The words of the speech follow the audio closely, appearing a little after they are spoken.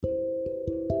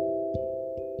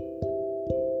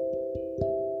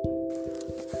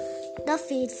The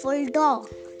faithful dog.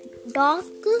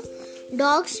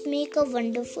 Dogs make a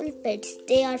wonderful pets.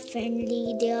 They are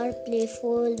friendly, they are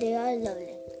playful, they are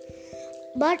loving.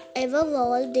 But above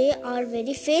all, they are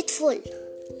very faithful.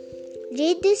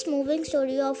 Read this moving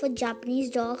story of a Japanese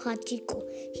dog, Hachiko.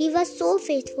 He was so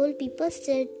faithful, people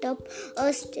set up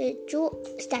a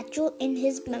statue in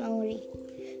his memory.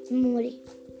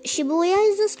 Shibuya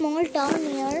is a small town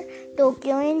near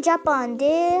Tokyo in Japan.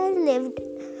 There lived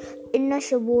in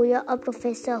Shibuya a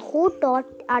professor who taught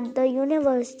at the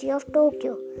University of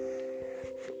Tokyo.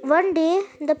 One day,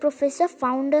 the professor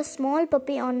found a small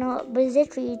puppy on a busy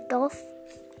street of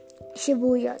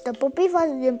Shibuya. The puppy was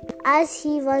limp as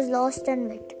he was lost and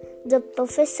wet. The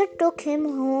professor took him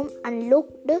home and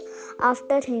looked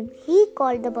after him. He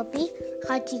called the puppy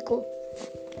Hachiko.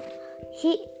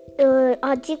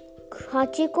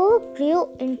 Hachiko grew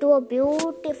into a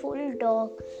beautiful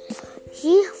dog.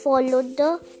 He followed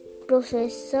the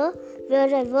professor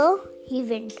wherever he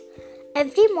went.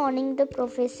 Every morning, the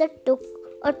professor took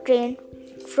a train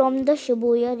from the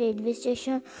Shibuya railway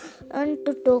station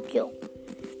to Tokyo.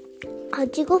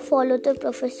 Hachiko followed the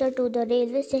professor to the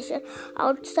railway station.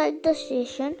 Outside the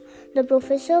station, the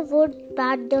professor would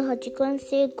pat the Hachiko and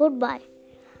say goodbye.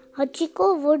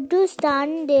 Hachiko would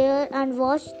stand there and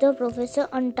watch the professor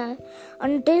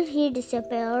until he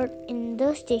disappeared in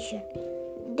the station.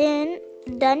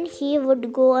 Then he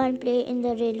would go and play in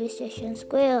the railway station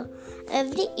square.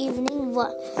 Every evening,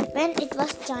 when it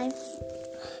was time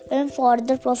for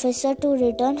the professor to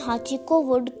return, Hachiko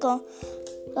would come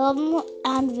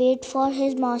and wait for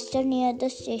his master near the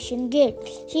station gate.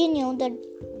 He knew the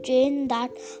train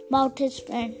that about his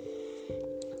friend.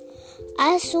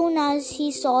 As soon as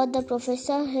he saw the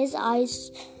professor, his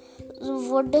eyes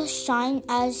would shine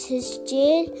as his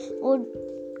tail would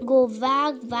go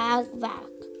wag, wag, wag.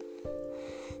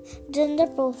 Then the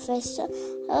professor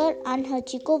and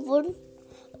Hachiko would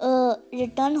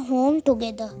return home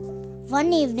together.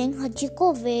 One evening,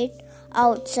 Hachiko waited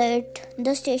outside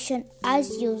the station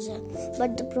as usual,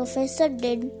 but the professor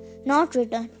did not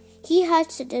return. He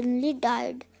had suddenly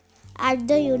died at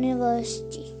the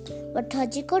university, but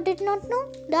Hachiko did not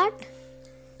know that.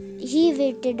 He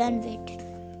waited and waited.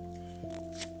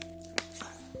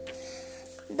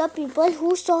 The people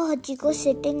who saw Hachiko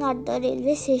sitting at the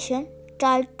railway station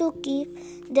tried to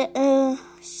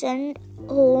send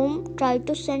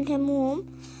him home,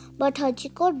 but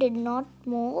Hachiko did not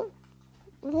move.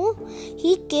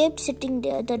 He kept sitting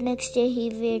there. The next day he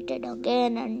waited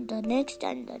again, and the next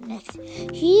and the next.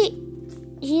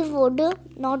 He would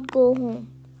not go home.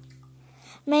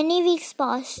 Many weeks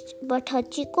passed, but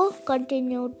Hachiko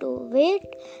continued to wait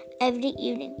every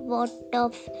evening. What a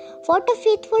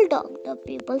faithful dog, the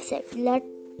people said. Let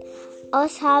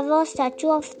us have a statue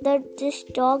of this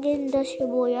dog in the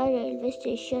Shibuya railway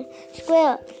station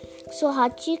square. So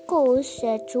Hachiko's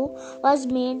statue was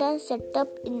made and set up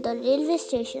in the railway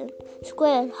station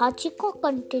square. Hachiko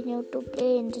continued to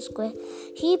play in the square.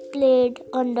 He played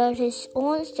under his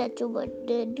own statue but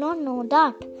did not know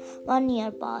that. 1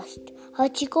 year passed.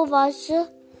 Hachiko was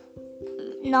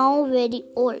now very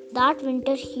old. That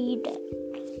winter he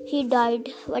died,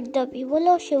 but the people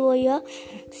of Shibuya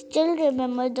still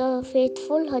remember the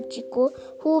faithful Hachiko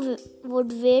who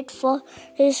would wait for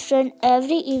his friend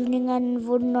every evening and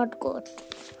would not go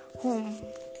home.